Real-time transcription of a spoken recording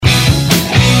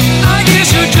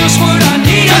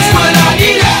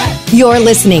You're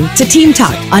listening to Team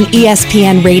Talk on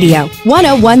ESPN Radio,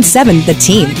 101.7 The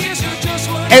Team.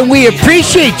 And we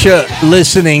appreciate you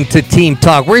listening to Team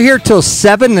Talk. We're here till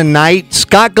 7 tonight.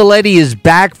 Scott Galletti is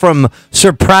back from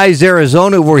Surprise,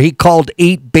 Arizona, where he called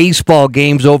 8 baseball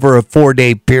games over a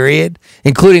 4-day period,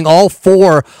 including all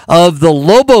 4 of the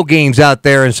Lobo games out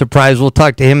there in Surprise. We'll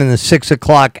talk to him in the 6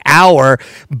 o'clock hour.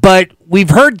 But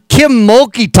we've heard Kim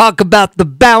Mulkey talk about the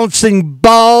bouncing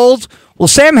balls. Well,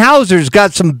 Sam Hauser's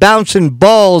got some bouncing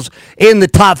balls in the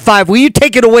top 5. Will you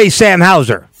take it away, Sam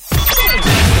Hauser?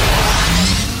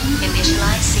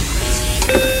 Initialize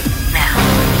sequence now.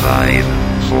 5,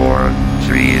 4,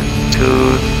 3, 2,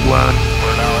 1.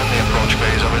 We're now in the approach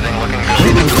phase. Everything looking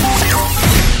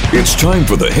good. It's time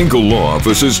for the Hinkle Law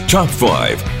Offices Top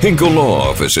 5. Hinkle Law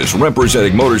Offices,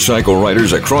 representing motorcycle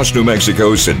riders across New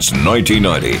Mexico since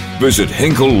 1990. Visit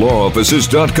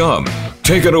HinkleLawOffices.com.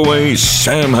 Take it away,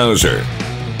 Sam Hauser.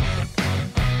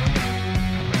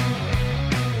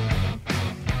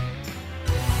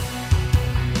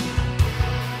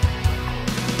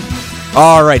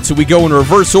 All right, so we go in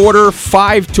reverse order,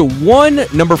 5 to 1.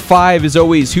 Number 5 is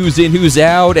always who's in, who's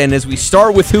out. And as we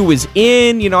start with who is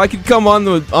in, I could come on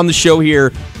the show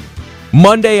here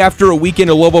Monday after a weekend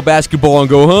of Lobo basketball and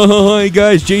go, hey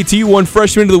guys, JT won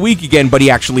Freshman of the Week again, but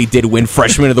he actually did win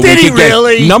Freshman of the Week again. Did he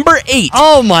really? Number 8.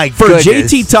 Oh my goodness. For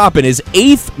JT Toppin, his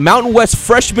 8th Mountain West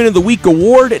Freshman of the Week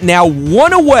award, now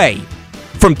 1 away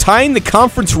from tying the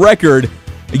conference record.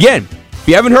 Again, if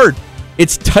you haven't heard,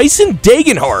 it's Tyson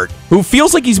Degenhart, who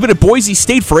feels like he's been at Boise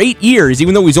State for 8 years,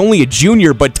 even though he's only a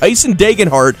junior. But Tyson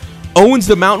Degenhart owns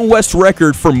the Mountain West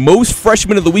record for most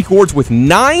Freshman of the Week awards with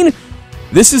 9.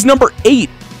 This is number 8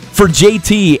 for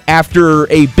JT after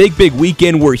a big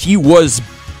weekend where he was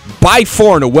by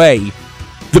far and away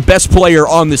the best player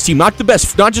on this team. Not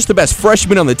just the best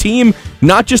freshman on the team,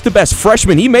 not just the best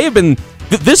freshman.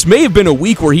 This may have been a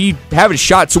week where he had a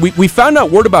shot. So we found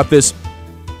out word about this.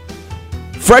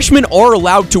 Freshmen are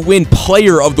allowed to win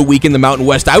Player of the Week in the Mountain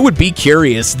West. I would be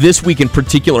curious this week in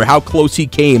particular how close he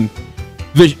came.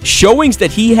 The showings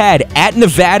that he had at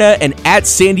Nevada and at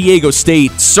San Diego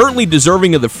State, certainly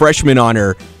deserving of the freshman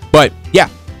honor. But yeah,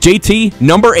 JT,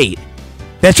 number 8.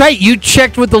 That's right. You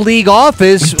checked with the league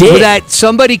office that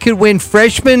somebody could win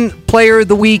Freshman Player of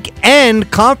the Week and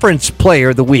Conference Player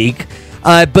of the Week.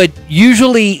 But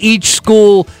usually each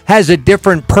school has a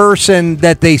different person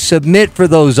that they submit for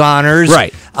those honors.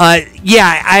 Right.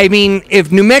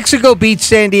 If New Mexico beats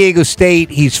San Diego State,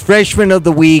 he's Freshman of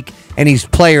the Week and he's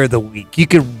Player of the Week. You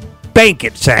could bank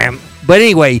it, Sam. But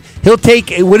anyway, he'll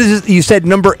take, what is it? You said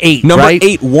number 8, Number right?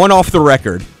 8, 1 off the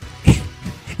record.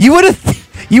 You would have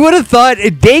thought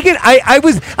Dagan.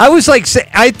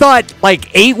 I thought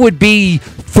like 8 would be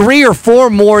 3 or 4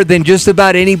 more than just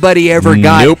about anybody ever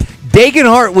got. Nope.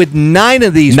 Degenhart with 9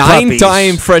 of these puppies.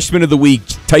 9-time Freshman of the Week,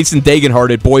 Tyson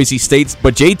Degenhart at Boise State.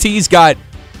 But JT's got,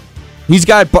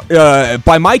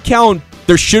 by my count,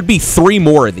 there should be 3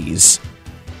 more of these.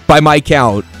 By my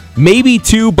count. Maybe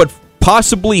 2, but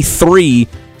possibly 3.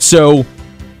 So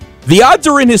the odds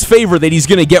are in his favor that he's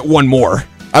going to get 1 more,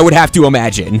 I would have to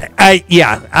imagine.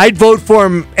 I'd vote for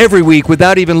him every week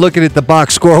without even looking at the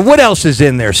box score. What else is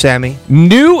in there, Sammy?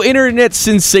 New internet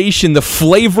sensation, the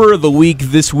flavor of the week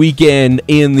this weekend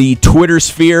in the Twitter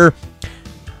sphere.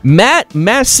 Matt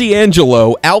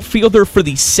Massiangelo, outfielder for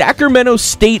the Sacramento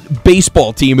State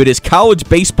baseball team. It is college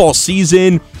baseball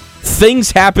season.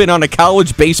 Things happen on a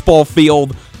college baseball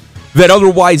field that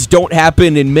otherwise don't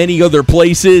happen in many other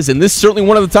places, and this is certainly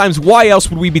one of the times. Why else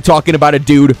would we be talking about a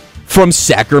dude from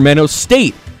Sacramento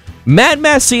State? Matt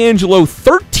Massiangelo,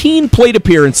 13 plate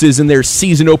appearances in their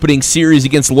season-opening series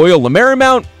against Loyola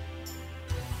Marymount.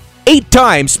 8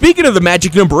 times, speaking of the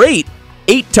magic number 8,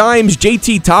 8 times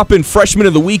JT Toppin Freshman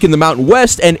of the Week in the Mountain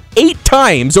West, and 8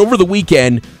 times over the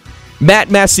weekend, Matt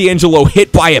Massiangelo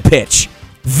hit by a pitch.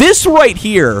 This right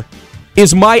here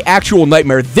is my actual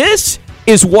nightmare. This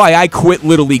is why I quit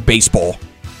Little League Baseball.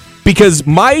 Because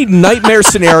my nightmare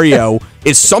scenario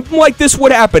is something like this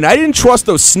would happen. I didn't trust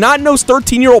those snot-nosed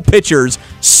 13-year-old pitchers.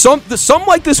 Something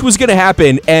like this was going to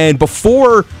happen, and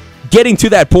before getting to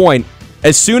that point,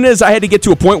 as soon as I had to get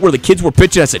to a point where the kids were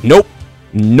pitching, I said, nope,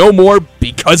 no more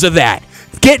because of that.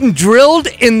 Getting drilled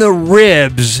in the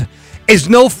ribs is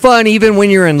no fun even when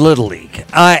you're in Little League.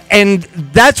 And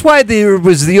that's why there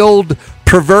was the old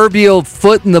proverbial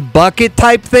foot in the bucket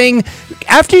type thing.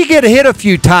 After you get hit a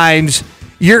few times,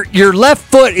 your left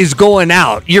foot is going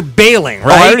out. You're bailing,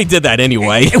 right? Oh, I already did that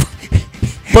anyway.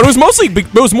 But it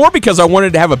was more because I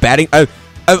wanted to have a batting. I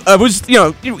was,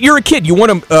 you're a kid. You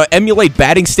want to emulate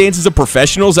batting stances of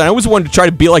professionals. And I always wanted to try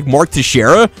to be like Mark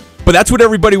Teixeira. But that's what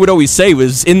everybody would always say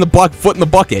was foot in the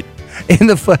bucket.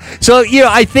 So,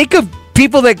 I think of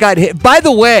people that got hit. By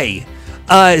the way,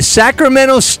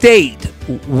 Sacramento State,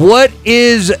 what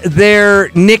is their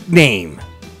nickname?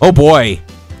 Oh, boy.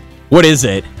 What is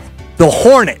it? The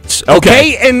Hornets.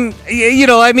 Okay. And,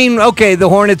 the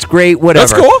Hornets, great, whatever.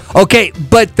 That's cool. Okay,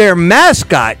 but their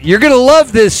mascot, you're going to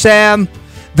love this, Sam.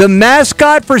 The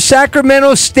mascot for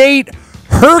Sacramento State,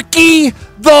 Herky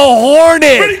the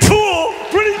Hornet. Pretty cool.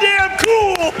 Pretty damn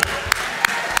cool.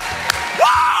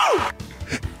 Wow!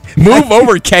 Move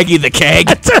over, Keggy the Keg.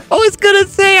 That's what I was going to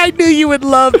say. I knew you would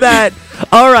love that.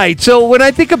 All right, so when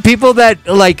I think of people that,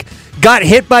 got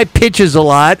hit by pitches a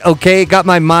lot, okay, got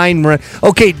my mind run.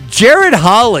 Okay, Jared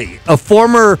Holley, a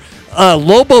former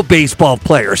Lobo baseball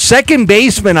player, second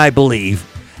baseman, I believe.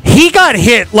 He got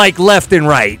hit left and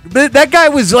right. That guy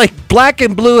was black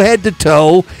and blue head to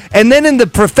toe. And then in the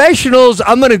professionals,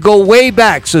 I'm going to go way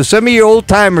back. So some of your old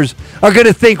timers are going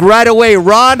to think right away.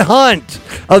 Ron Hunt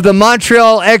of the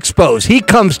Montreal Expos. He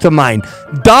comes to mind.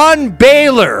 Don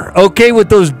Baylor, okay, with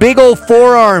those big old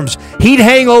forearms. He'd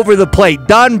hang over the plate.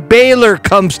 Don Baylor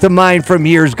comes to mind from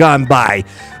years gone by.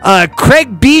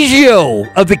 Craig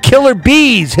Biggio of the Killer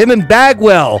Bees. Him and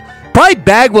Bagwell. Probably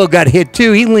Bagwell got hit,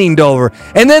 too. He leaned over.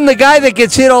 And then the guy that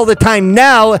gets hit all the time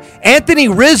now, Anthony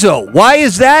Rizzo. Why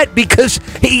is that? Because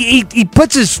he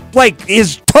puts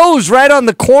his toes right on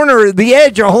the corner, the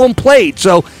edge of home plate.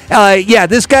 So,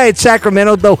 this guy at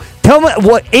Sacramento, though, tell me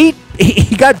what,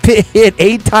 he got hit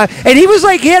 8 times, and he was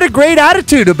he had a great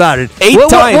attitude about it. 8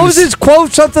 times. What was his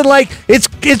quote? Something like,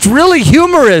 it's really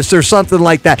humorous or something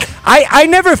like that. I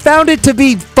never found it to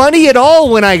be funny at all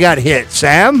when I got hit,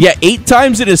 Sam. Yeah, 8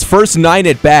 times in his first 9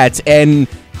 at-bats, and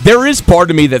there is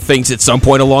part of me that thinks at some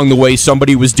point along the way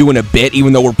somebody was doing a bit,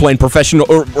 even though we're playing professional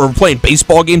or playing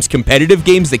baseball games, competitive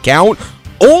games that count,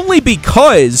 only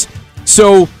because,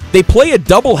 so they play a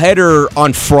doubleheader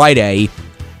on Friday.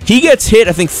 He gets hit,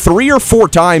 I think, 3 or 4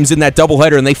 times in that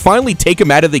doubleheader, and they finally take him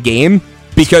out of the game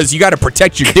because you got to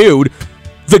protect your dude.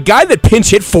 The guy that pinch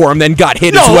hit for him then got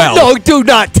hit as well. No, do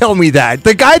not tell me that.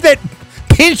 The guy that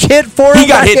pinch hit for him, he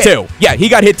got hit too. Yeah, he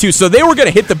got hit too. So they were going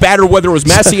to hit the batter, whether it was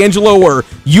Massiangelo or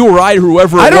you or I,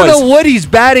 whoever it was. I don't know what he's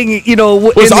batting, Was in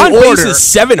on the base order. is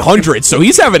 700, so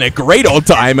he's having a great old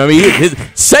time. I mean, he's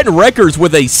setting records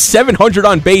with a 700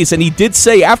 on base, and he did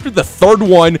say after the third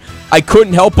one, I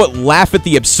couldn't help but laugh at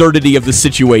the absurdity of the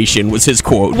situation, was his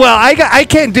quote. Well, I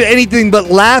can't do anything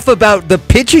but laugh about the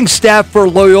pitching staff for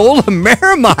Loyola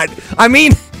Marymount. I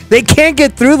mean, they can't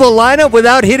get through the lineup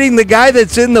without hitting the guy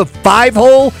that's in the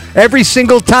 5-hole every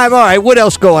single time. All right, what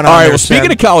else going on? All right, there, well, speaking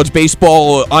Sam? of college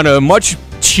baseball, on a much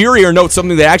cheerier note,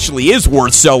 something that actually is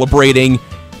worth celebrating,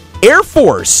 Air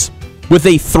Force with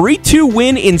a 3-2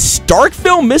 win in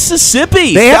Starkville,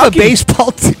 Mississippi. They have a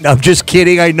baseball team. No, I'm just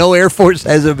kidding. I know Air Force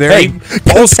has a very...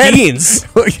 Paul Skeens.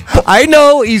 I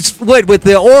know he's, with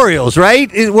the Orioles, right?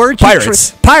 Weren't you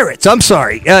Pirates. Pirates, I'm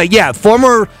sorry.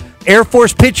 Former Air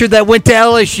Force pitcher that went to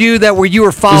LSU that you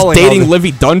were following. Was dating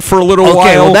Livy Dunn for a little while.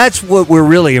 Okay, well, that's what we're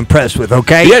really impressed with,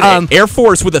 okay? Yeah, Air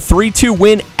Force with a 3-2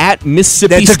 win at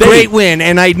Mississippi State. That's a great win,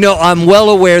 and I'm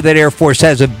well aware that Air Force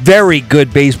has a very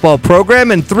good baseball program,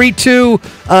 and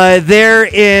 3-2 there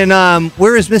in,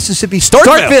 where is Mississippi?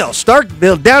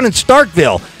 Starkville, down in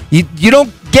Starkville. You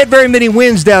don't get very many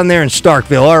wins down there in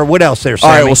Starkville, or what else there,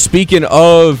 Sammy? All right, well, speaking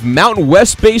of Mountain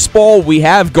West baseball, we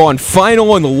have gone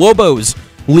final on the Lobos,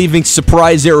 leaving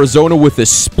Surprise, Arizona with a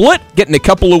split, getting a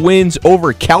couple of wins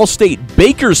over Cal State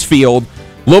Bakersfield.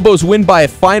 Lobos win by a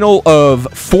final of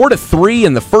 4-3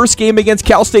 in the first game against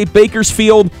Cal State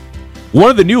Bakersfield.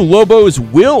 One of the new Lobos,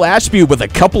 Will Ashby, with a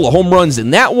couple of home runs in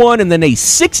that one, and then a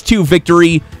 6-2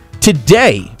 victory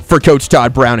today for Coach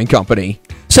Todd Brown and company.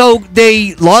 So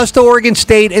they lost to Oregon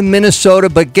State and Minnesota,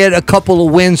 but get a couple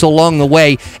of wins along the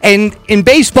way. And in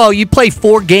baseball, you play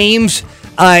 4 games.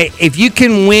 If you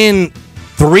can win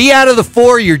 3 out of the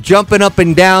 4, you're jumping up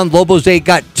and down. Lobos 8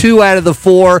 got 2 out of the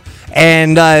 4,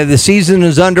 and the season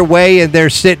is underway, and they're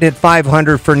sitting at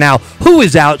 500 for now. Who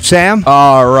is out, Sam?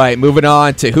 All right, moving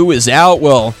on to who is out.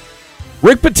 Well,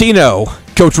 Rick Pitino,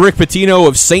 Coach Rick Pitino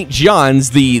of St.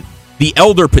 John's, the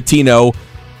elder Pitino,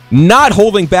 not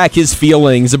holding back his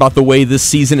feelings about the way this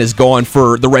season has gone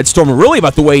for the Red Storm, and really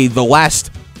about the way the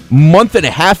last month and a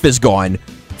half has gone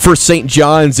for St.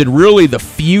 John's, and really the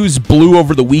fuse blew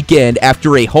over the weekend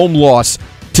after a home loss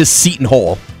to Seton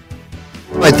Hall.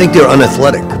 I think they're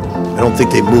unathletic. I don't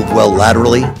think they move well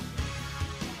laterally.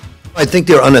 I think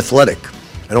they're unathletic.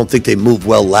 I don't think they move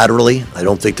well laterally. I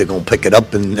don't think they're going to pick it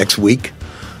up in next week.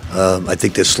 I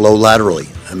think they're slow laterally.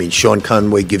 I mean, Sean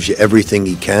Conway gives you everything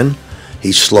he can.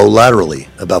 He's slow laterally.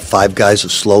 About 5 guys are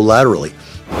slow laterally.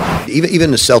 Even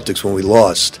the Celtics, when we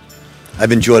lost,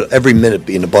 I've enjoyed every minute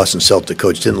being the Boston Celtic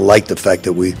coach. Didn't like the fact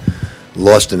that we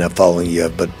lost in that following year,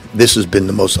 but this has been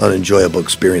the most unenjoyable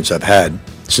experience I've had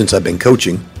since I've been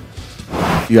coaching.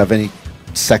 Do you have any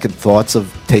second thoughts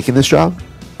of taking this job?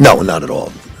 No, not at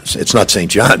all. It's not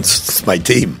St. John's. It's my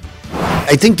team.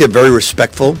 I think they're very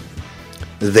respectful.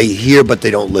 They hear, but they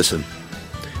don't listen.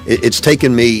 It's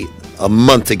taken me a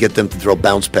month to get them to throw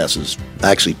bounce passes.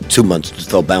 Actually, 2 months to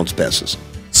throw bounce passes.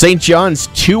 St. John's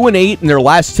 2-8 in their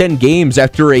last 10 games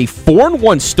after a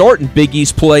 4-1 start in Big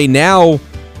East play. Now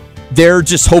they're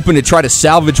just hoping to try to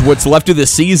salvage what's left of the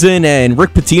season, and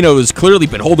Rick Pitino has clearly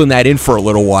been holding that in for a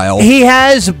little while. He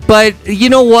has, but you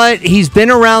know what? He's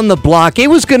been around the block. It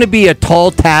was going to be a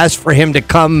tall task for him to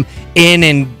come in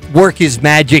and work his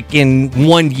magic in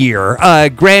 1 year.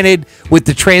 Granted, with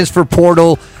the transfer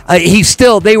portal,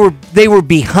 they were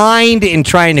behind in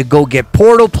trying to go get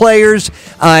portal players,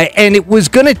 and it was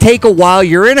going to take a while.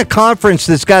 You're in a conference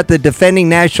that's got the defending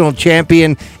national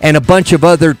champion and a bunch of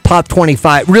other top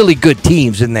 25 really good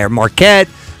teams in there. Marquette,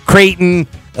 Creighton,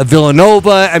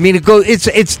 Villanova. I mean,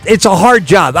 it's a hard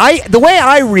job. The way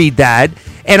I read that,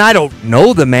 and I don't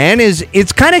know the man, is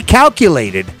it's kind of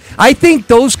calculated. I think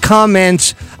those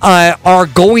comments are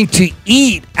going to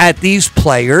eat at these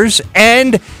players,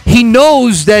 and he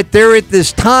knows that they're at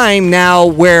this time now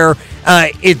where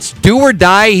it's do or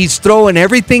die. He's throwing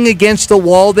everything against the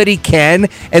wall that he can,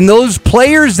 and those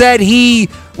players that he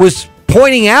was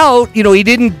pointing out, he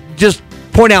didn't just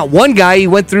point out one guy. He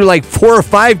went through like 4 or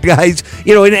 5 guys,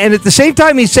 and at the same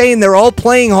time he's saying they're all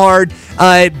playing hard,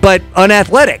 but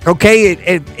unathletic. Okay,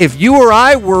 if you or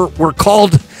I were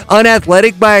called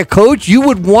unathletic by a coach, you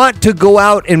would want to go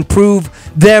out and prove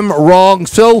them wrong.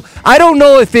 So I don't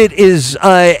know if it is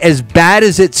as bad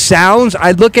as it sounds.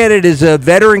 I look at it as a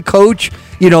veteran coach,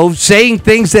 saying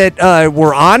things that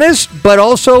were honest, but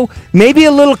also maybe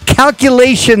a little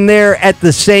calculation there at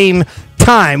the same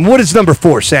time. What is number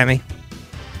 4, Sammy?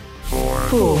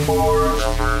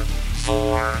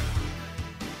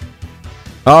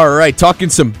 All right, talking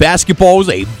some basketball. It was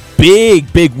a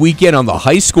big weekend on the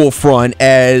high school front.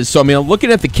 I'm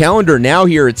looking at the calendar now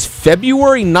here. It's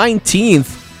February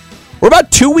 19th. We're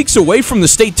about 2 weeks away from the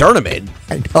state tournament.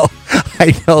 I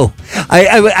know.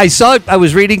 I saw it. I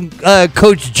was reading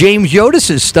Coach James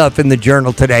Yodis' stuff in the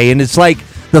Journal today, and it's like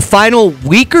the final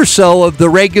week or so of the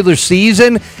regular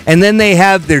season, and then they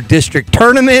have their district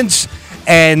tournaments,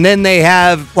 and then they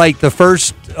have like the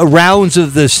first rounds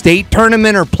of the state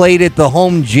tournament are played at the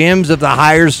home gyms of the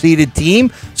higher seeded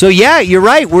team. So yeah, you're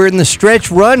right. We're in the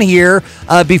stretch run here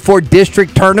before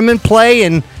district tournament play,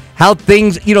 and how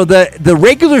things, the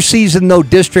regular season though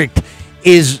district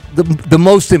is the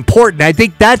most important. I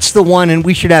think that's the one, and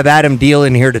we should have Adam Deal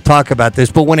in here to talk about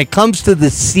this. But when it comes to the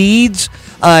seeds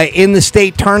in the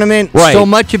state tournament, right, so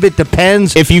much of it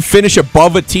depends. If you finish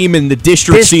above a team in the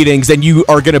district seedings, then you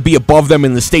are going to be above them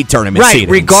in the state tournament seedings. Right,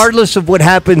 regardless of what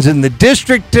happens in the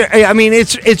district. I mean,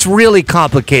 it's really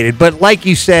complicated. But like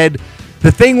you said,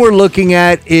 the thing we're looking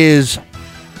at is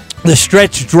the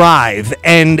stretch drive.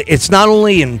 And it's not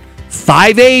only in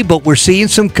 5A, but we're seeing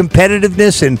some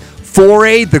competitiveness in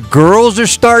 4A. The girls are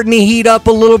starting to heat up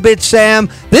a little bit, Sam.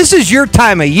 This is your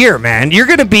time of year, man. You're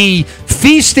going to be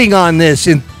feasting on this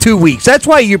in 2 weeks. That's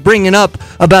why you're bringing up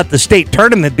about the state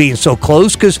tournament being so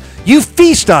close, because you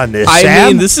feast on this, Sam. I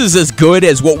mean, this is as good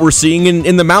as what we're seeing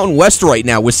in the Mountain West right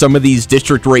now with some of these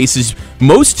district races.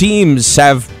 Most teams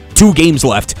have 2 games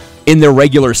left in their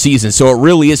regular season, so it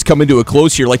really is coming to a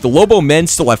close here. Like the Lobo men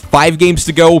still have 5 games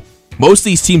to go. Most of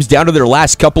these teams down to their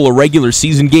last couple of regular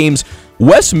season games.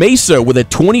 West Mesa with a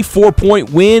 24-point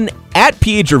win at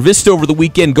Piedra Vista over the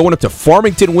weekend, going up to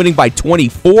Farmington, winning by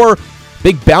 24.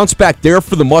 Big bounce back there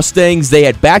for the Mustangs. They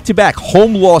had back-to-back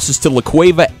home losses to La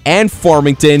Cueva and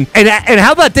Farmington. And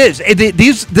how about this?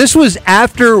 This was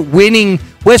after winning,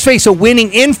 West Mesa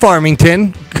winning in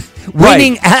Farmington,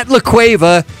 winning at La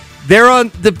Cueva. They're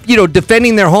on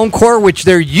defending their home court, which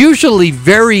they're usually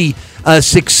very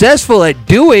successful at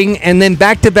doing, and then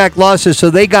back-to-back losses, so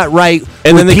they got right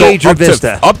and with then they Piedra go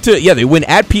Vista. They win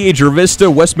at Piedra Vista.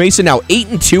 West Mesa now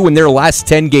 8-2 in their last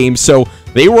 10 games, so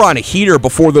they were on a heater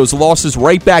before those losses.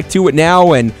 Right back to it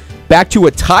now, and back to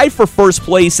a tie for first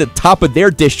place at top of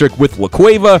their district with La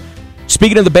Cueva.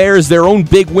 Speaking of the Bears, their own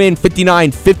big win,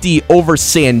 59-50 over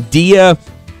Sandia.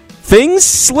 Things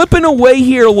slipping away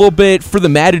here a little bit for the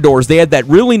Matadors. They had that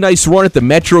really nice run at the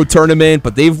Metro tournament,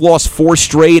 but they've lost 4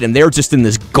 straight, and they're just in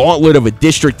this gauntlet of a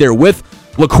district there with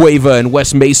La Cueva and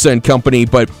West Mesa and company.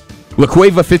 But La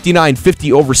Cueva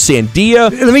 59-50 over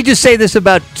Sandia. Let me just say this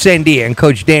about Sandia and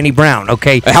Coach Danny Brown,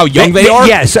 okay? How young they are?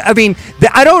 Yes. I mean,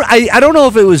 I don't know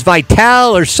if it was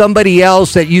Vital or somebody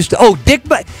else that used to. Oh, Dick.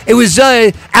 It was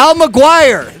Al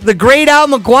McGuire, the great Al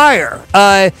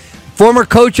McGuire. Former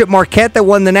coach at Marquette that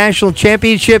won the national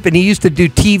championship, and he used to do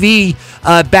TV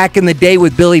back in the day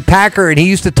with Billy Packer, and he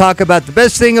used to talk about the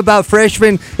best thing about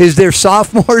freshmen is they're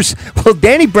sophomores. Well,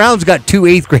 Danny Brown's got 2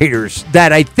 8th graders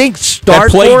that I think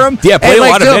start for him. Yeah, play a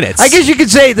lot of minutes. I guess you could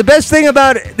say the best thing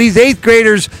about these 8th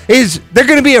graders is they're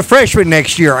going to be a freshman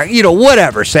next year.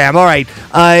 Whatever, Sam. All right.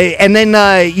 And then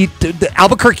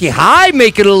Albuquerque High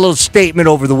making a little statement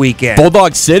over the weekend.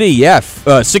 Bulldog City,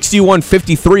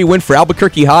 61-53 win for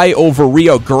Albuquerque High over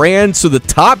Rio Grande. So the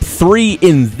top 3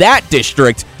 in that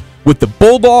district with the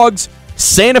Bulldogs,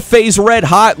 Santa Fe's red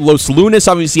hot, Los Lunas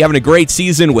obviously having a great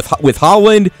season with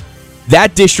Holland.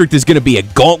 That district is going to be a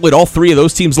gauntlet. All 3 of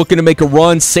those teams looking to make a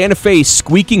run. Santa Fe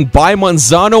squeaking by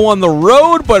Manzano on the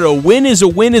road, but a win is a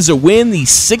win is a win. The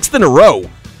 6th in a row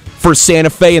for Santa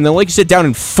Fe. And then, like you said, down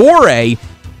in 4A,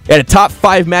 at a top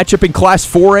 5 matchup in Class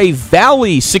 4A,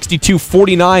 Valley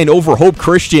 62-49 over Hope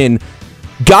Christian.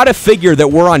 Got to figure that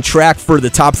we're on track for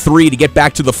the top 3 to get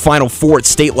back to the Final Four at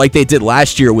state like they did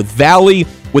last year with Valley,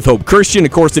 with Hope Christian,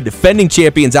 of course, the defending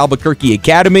champions, Albuquerque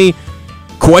Academy.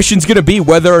 Question's going to be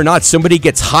whether or not somebody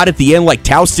gets hot at the end like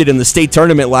Taos did in the state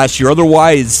tournament last year.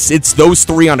 Otherwise, it's those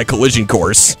 3 on a collision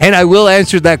course. And I will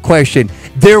answer that question.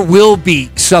 There will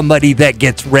be somebody that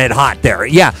gets red hot there.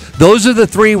 Yeah, those are the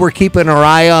 3 we're keeping our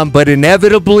eye on, but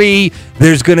inevitably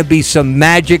there's going to be some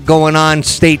magic going on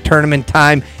state tournament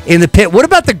time in the pit. What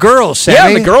about the girls, Sammy? Yeah,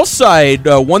 on the girls' side,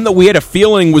 one that we had a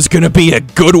feeling was going to be a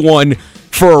good one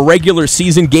for a regular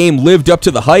season game lived up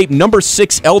to the hype. Number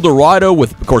 6, El Dorado,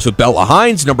 with Bella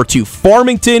Hines. Number 2,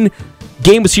 Farmington.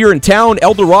 Game was here in town.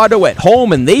 El Dorado at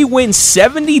home, and they win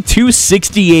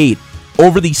 72-68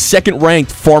 over the second-ranked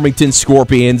Farmington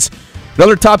Scorpions.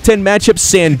 Another top 10 matchup,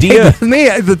 Sandia. Hey, let me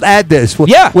add this.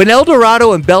 Yeah. When El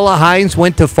Dorado and Bella Hines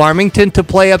went to Farmington to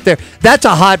play up there, that's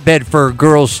a hotbed for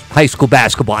girls' high school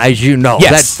basketball, as you know.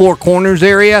 Yes. That Four Corners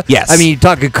area. Yes. I mean, you're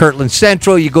talking Kirtland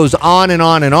Central. You goes on and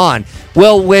on and on.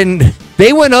 Well, when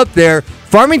they went up there,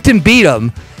 Farmington beat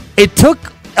them. It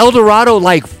took El Dorado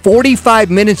like 45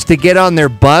 minutes to get on their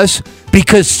bus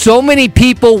because so many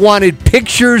people wanted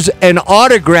pictures and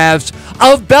autographs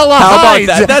of Bella Hines.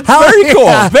 How about that? That's very cool.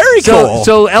 Yeah. Very cool.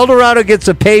 So El Dorado gets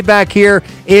a payback here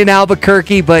in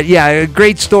Albuquerque, but yeah,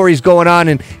 great stories going on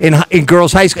in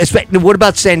girls' high school. What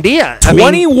about Sandia?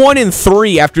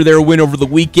 21-3 after their win over the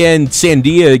weekend.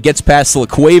 Sandia gets past La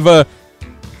Cueva.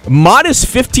 Modest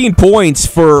 15 points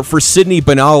for Sydney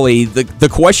Benali. The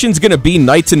question's going to be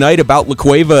night to night about La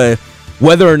Cueva,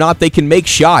 whether or not they can make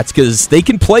shots, because they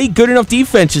can play good enough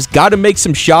defense, just got to make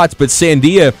some shots. But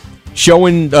Sandia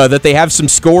showing that they have some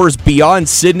scores beyond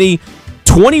Sydney.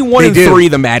 21-3,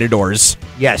 the Matadors.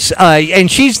 Yes, and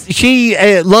she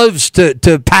loves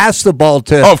to pass the ball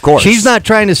to. Oh, of course. She's not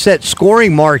trying to set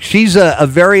scoring marks. She's a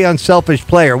very unselfish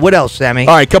player. What else, Sammy?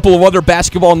 All right, a couple of other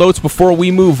basketball notes before we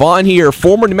move on here.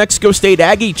 Former New Mexico State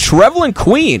Aggie Trevelyn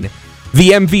Queen, the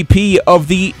MVP of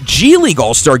the G League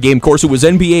All-Star Game. Of course, it was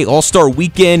NBA All-Star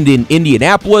Weekend in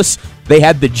Indianapolis. They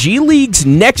had the G League's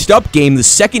Next Up game, the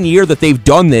second year that they've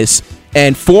done this,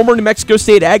 and former New Mexico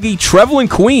State Aggie Trevelyn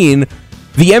Queen,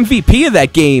 the MVP of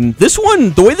that game. This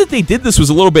one, the way that they did this was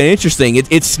a little bit interesting.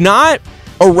 It's not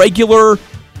a regular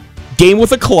game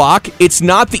with a clock. It's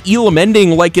not the Elam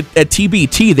ending like at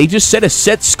TBT. They just set a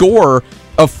set score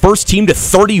of first team to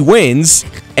 30 wins,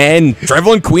 and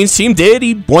Trevelyn Queen's team did.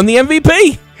 He won the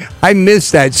MVP. I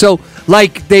missed that. So,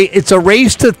 it's a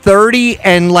race to 30,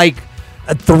 and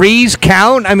threes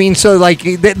count. I mean, so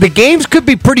the games could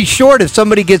be pretty short if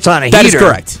somebody gets on a heater. That is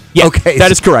correct. Yeah, okay,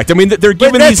 that is correct. I mean, they're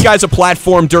giving these guys a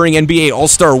platform during NBA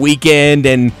All-Star Weekend,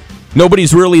 and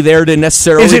nobody's really there to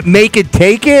necessarily. Is it make it,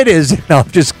 take it? No, I'm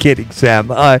just kidding, Sam.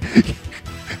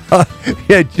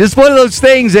 Yeah, just one of those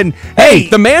things. And hey,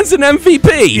 the man's an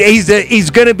MVP. He's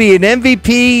going to be an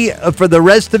MVP for the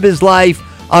rest of his life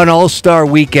on All-Star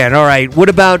Weekend. All right, what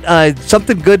about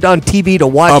something good on TV to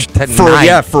watch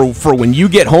tonight? For when you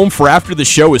get home for after the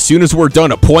show, as soon as we're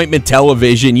done, appointment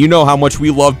television. You know how much we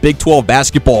love Big 12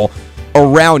 basketball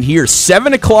around here.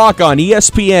 7 o'clock on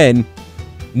ESPN.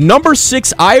 Number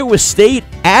 6, Iowa State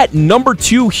at number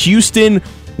 2, Houston.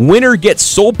 Winner gets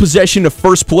sole possession of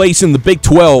first place in the Big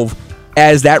 12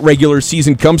 as that regular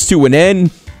season comes to an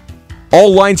end.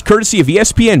 All lines courtesy of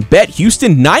ESPN Bet.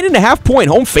 Houston 9.5-point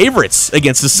home favorites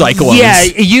against the Cyclones. Yeah,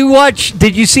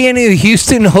 did you see any of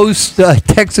Houston host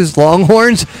Texas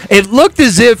Longhorns? It looked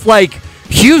as if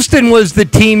Houston was the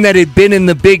team that had been in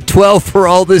the Big 12 for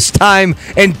all this time,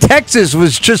 and Texas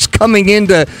was just coming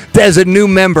in as a new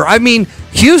member. I mean,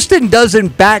 Houston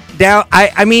doesn't back down.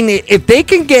 I mean, if they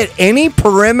can get any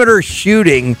perimeter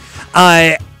shooting,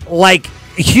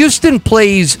 Houston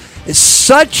plays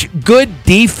such good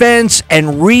defense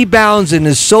and rebounds and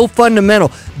is so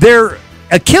fundamental. Their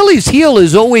Achilles heel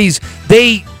is always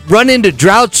they run into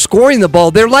drought scoring the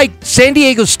ball. They're like San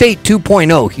Diego State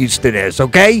 2.0, Houston is,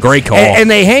 okay? Great call. And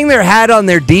they hang their hat on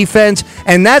their defense,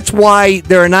 and that's why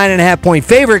they're a 9.5-point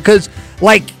favorite, because,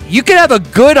 like, you could have a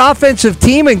good offensive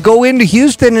team and go into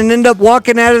Houston and end up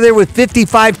walking out of there with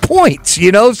 55 points,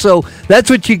 you know? So that's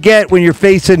what you get when you're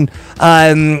facing who's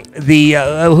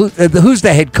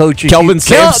the head coach? Kelvin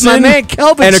Sampson. My man,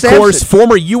 Kelvin and, of Sampson. course,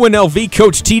 former UNLV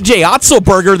coach TJ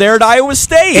Otzelberger there at Iowa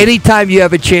State. Anytime you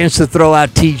have a chance to throw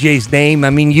out TJ's name, I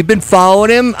mean, you've been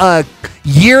following him.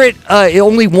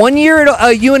 Only 1 year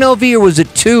at UNLV, or was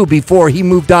it 2 before he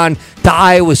moved on to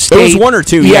Iowa State? It was 1 or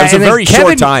 2. Yeah, it was a very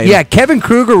short time. Yeah, Kevin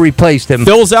Kruger replaced him.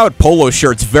 Fills out polo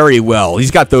shirts very well.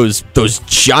 He's got those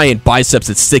giant biceps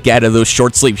that stick out of those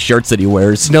short sleeve shirts that he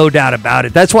wears. No doubt about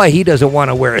it. That's why he doesn't want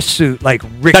to wear a suit like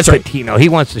Rick Pitino. He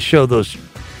wants to show those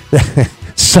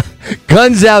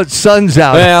guns out, suns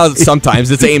out. Well, sometimes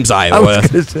it's Ames, Iowa. I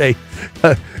was going to say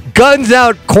guns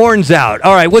out, corns out.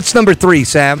 All right, what's number 3,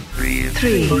 Sam? Three.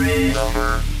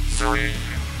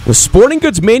 The sporting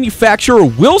goods manufacturer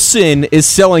Wilson is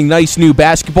selling nice new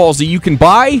basketballs that you can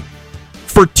buy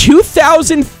for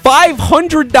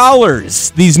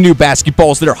 $2,500. These new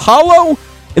basketballs that are hollow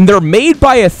and they're made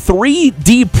by a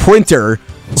 3D printer.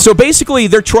 So basically,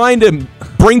 they're trying to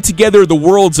bring together the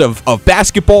worlds of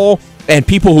basketball and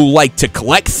people who like to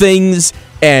collect things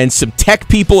and some tech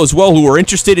people as well who are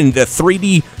interested in the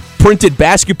 3D printed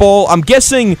basketball. I'm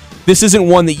guessing this isn't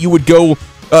one that you would go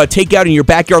take out in your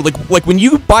backyard. Like when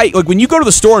you go to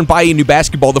the store and buy a new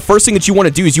basketball, the first thing that you want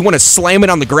to do is you want to slam it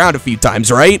on the ground a few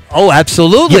times, right? Oh,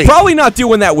 absolutely. You're probably not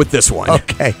doing that with this one.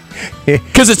 Okay.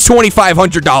 Because it's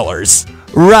 $2,500.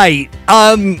 Right.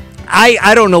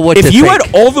 I don't know what to think. If you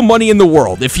had all the money in the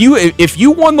world, if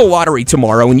you won the lottery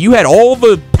tomorrow and you had all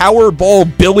the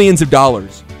Powerball billions of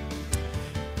dollars,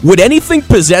 would anything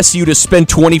possess you to spend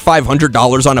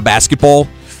 $2,500 on a basketball?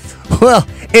 Well,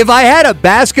 if I had a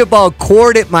basketball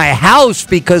court at my house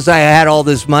because I had all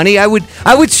this money, I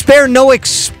would spare no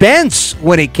expense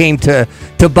when it came to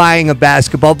buying a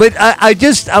basketball. But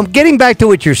I'm getting back to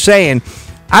what you're saying.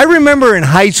 I remember in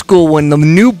high school when the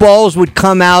new balls would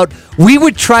come out, we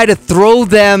would try to throw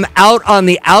them out on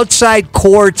the outside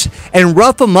courts and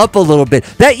rough them up a little bit.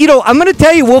 I'm going to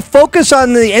tell you, we'll focus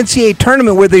on the NCAA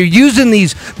tournament where they're using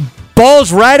these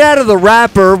balls right out of the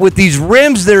wrapper with these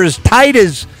rims that are as tight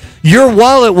as your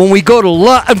wallet when we go to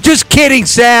lunch. I'm just kidding,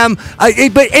 Sam.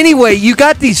 But anyway, you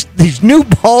got these new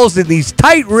balls and these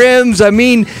tight rims. I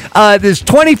mean, this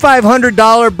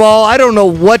 $2,500 ball, I don't know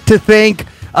what to think.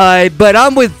 But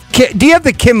I'm with. Do you have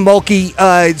the Kim Mulkey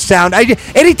sound?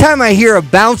 Anytime I hear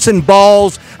of bouncing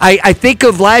balls, I think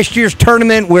of last year's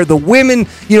tournament where the women,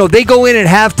 they go in at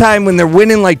halftime when they're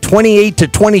winning like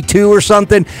 28-22 or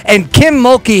something, and Kim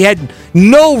Mulkey had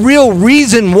no real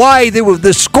reason why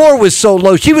the score was so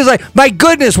low. She was like, "My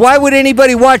goodness, why would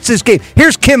anybody watch this game?"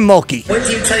 Here's Kim Mulkey. What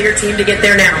do you tell your team to get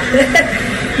there now?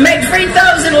 Make free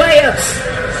throws and layups.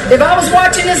 If I was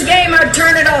watching this game, I'd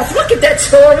turn it off. Look at that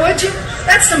score, would you?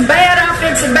 That's some bad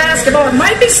offensive basketball. It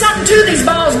might be something to these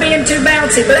balls being too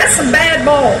bouncy, but that's some bad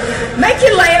ball. Make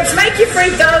your layups, make your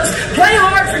free throws, play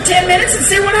hard for 10 minutes and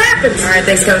see what happens. All right,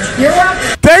 thanks, Coach. You're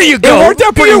welcome. There you go. It worked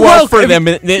out pretty well for them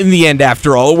in the end,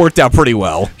 after all. It worked out pretty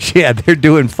well. Yeah, they're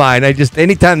doing fine.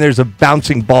 Anytime there's a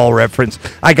bouncing ball reference,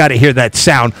 I got to hear that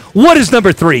sound. What is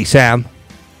number 3, Sam?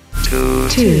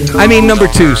 Number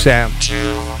 2, Sam.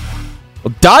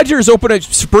 Well, Dodgers open a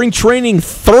spring training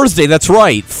Thursday. That's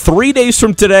right. 3 days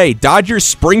from today, Dodgers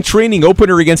spring training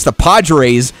opener against the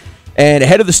Padres. And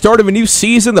ahead of the start of a new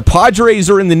season, the Padres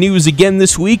are in the news again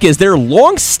this week as their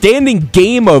long-standing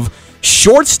game of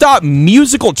shortstop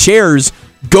musical chairs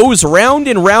goes round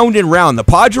and round and round. The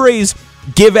Padres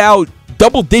give out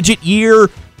double-digit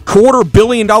year, $250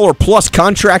 million plus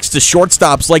contracts to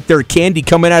shortstops like they're candy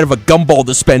coming out of a gumball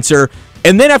dispenser.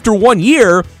 And then after 1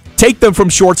 year, take them from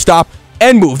shortstop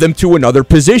and move them to another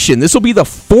position. This will be the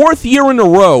 4th year in a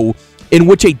row in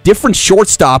which a different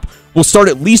shortstop will start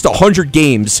at least 100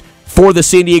 games for the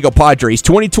San Diego Padres.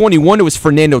 2021, it was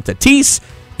Fernando Tatis.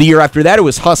 The year after that, it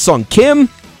was Ha-Sung Kim.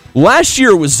 Last year,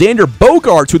 it was Xander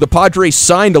Bogaerts, who the Padres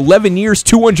signed 11 years,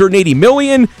 $280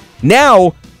 million.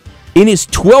 Now, in his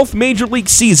 12th Major League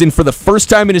season, for the first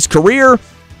time in his career,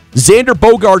 Xander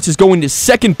Bogaerts is going to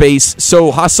second base, so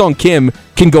Ha-Sung Kim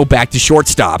can go back to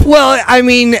shortstop. Well, I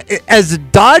mean, as a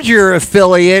Dodger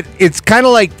affiliate, it's kind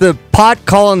of like the pot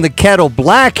calling the kettle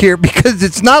black here, because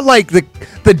it's not like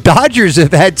the Dodgers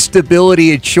have had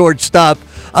stability at shortstop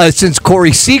since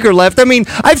Corey Seager left. I mean,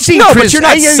 I've seen No, Chris, but you're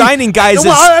not signing guys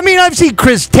Well, I mean, I've seen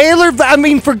Chris Taylor. I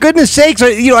mean, for goodness sakes,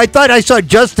 I thought I saw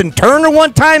Justin Turner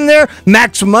one time there.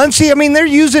 Max Muncy. I mean, they're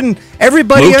using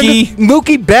everybody.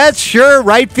 Mookie Betts, sure.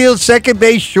 Right field, second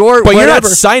base, short. But whatever. you're not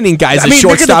signing guys as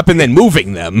shortstop and then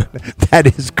moving them. That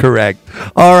is correct.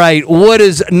 All right, what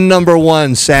is number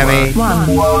one, Sammy?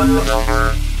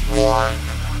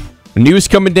 News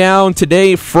coming down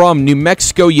today from New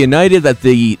Mexico United that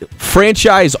the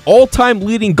franchise all-time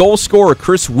leading goal scorer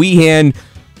Chris Wehan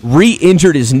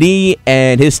re-injured his knee,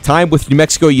 and his time with New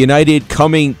Mexico United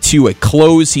coming to a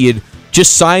close. He had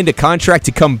just signed a contract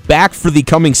to come back for the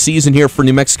coming season here for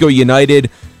New Mexico United,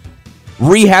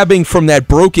 rehabbing from that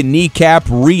broken kneecap,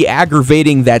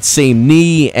 re-aggravating that same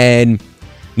knee, and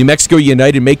New Mexico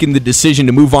United making the decision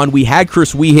to move on. We had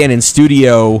Chris Wehan in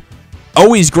studio.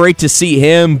 Always great to see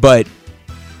him, but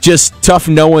just tough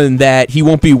knowing that he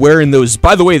won't be wearing those,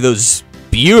 by the way, those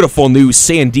beautiful new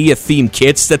Sandia-themed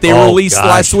kits that they released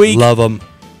last week. Love them.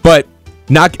 But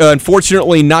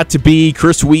unfortunately not to be.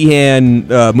 Chris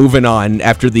Wehan moving on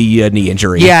after the knee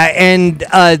injury. Yeah, and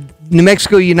New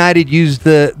Mexico United used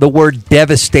the word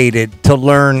devastated to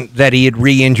learn that he had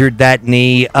re-injured that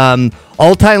knee.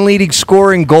 All-time leading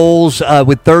scorer in goals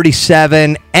with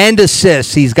 37 and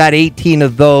assists. He's got 18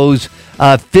 of those.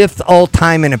 Fifth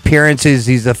all-time in appearances.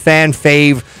 He's a fan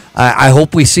fave. I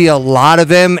hope we see a lot of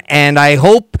him, and I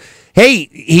hope, hey,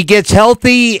 he gets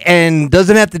healthy and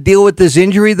doesn't have to deal with this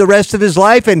injury the rest of his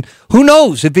life. And who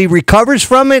knows if he recovers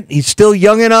from it? He's still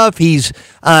young enough. He's,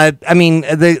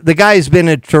 the guy's been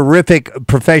a terrific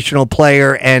professional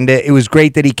player, and it was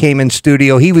great that he came in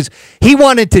studio. He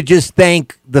wanted to just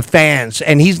thank the fans,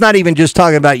 and he's not even just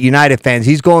talking about United fans.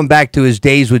 He's going back to his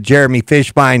days with Jeremy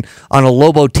Fishbein on a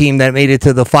Lobo team that made it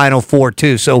to the Final Four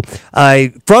too. So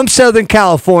from Southern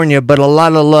California, but a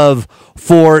lot of love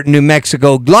for New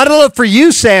Mexico. A lot of love for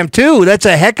you, Sam, too. That's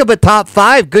a heck of a top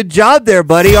five. Good job there,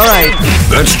 buddy. All right.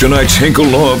 That's tonight's Hinkle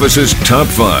Law Offices Top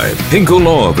 5. Hinkle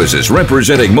Law Offices,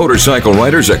 representing motorcycle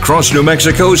riders across New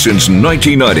Mexico since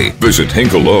 1990. Visit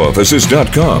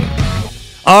hinklelawoffices.com.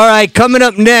 All right, coming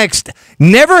up next,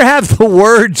 never have the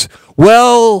words,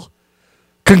 well,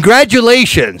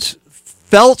 congratulations,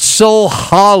 felt so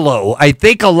hollow. I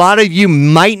think a lot of you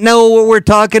might know what we're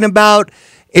talking about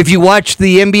if you watched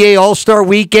the NBA All-Star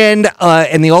Weekend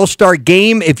and the All-Star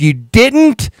Game. If you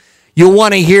didn't, you'll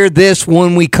want to hear this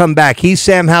when we come back. He's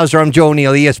Sam Hauser. I'm Joe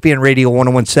O'Neill, ESPN Radio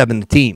 101.7 The Team.